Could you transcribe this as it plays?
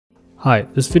Hi,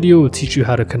 this video will teach you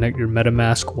how to connect your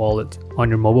Metamask wallet on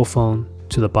your mobile phone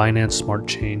to the Binance Smart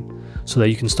Chain so that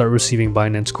you can start receiving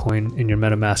Binance coin in your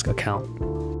Metamask account.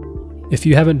 If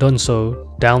you haven't done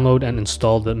so, download and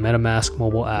install the Metamask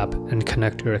mobile app and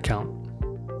connect your account.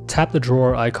 Tap the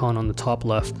drawer icon on the top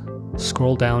left,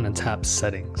 scroll down and tap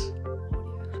Settings.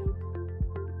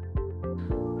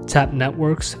 Tap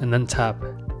Networks and then tap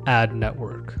Add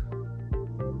Network.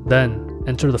 Then,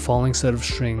 enter the following set of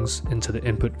strings into the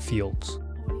input fields.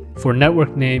 For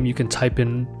network name, you can type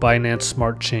in Binance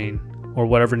Smart Chain or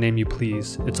whatever name you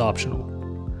please, it's optional.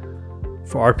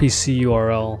 For RPC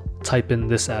URL, type in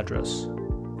this address.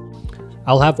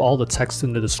 I'll have all the text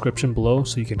in the description below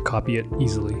so you can copy it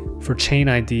easily. For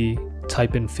ChainID,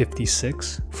 type in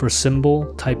 56. For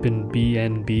symbol, type in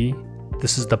BNB.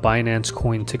 This is the Binance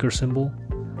coin ticker symbol.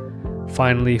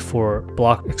 Finally, for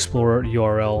Block Explorer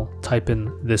URL, type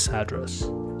in this address.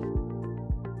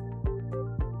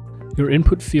 Your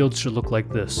input field should look like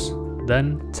this.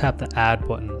 Then tap the Add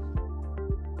button.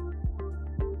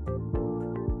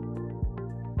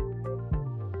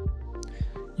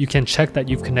 You can check that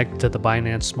you've connected to the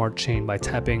Binance Smart Chain by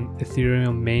tapping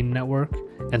Ethereum main network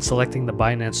and selecting the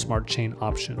Binance Smart Chain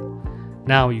option.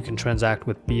 Now you can transact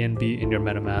with BNB in your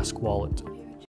Metamask wallet.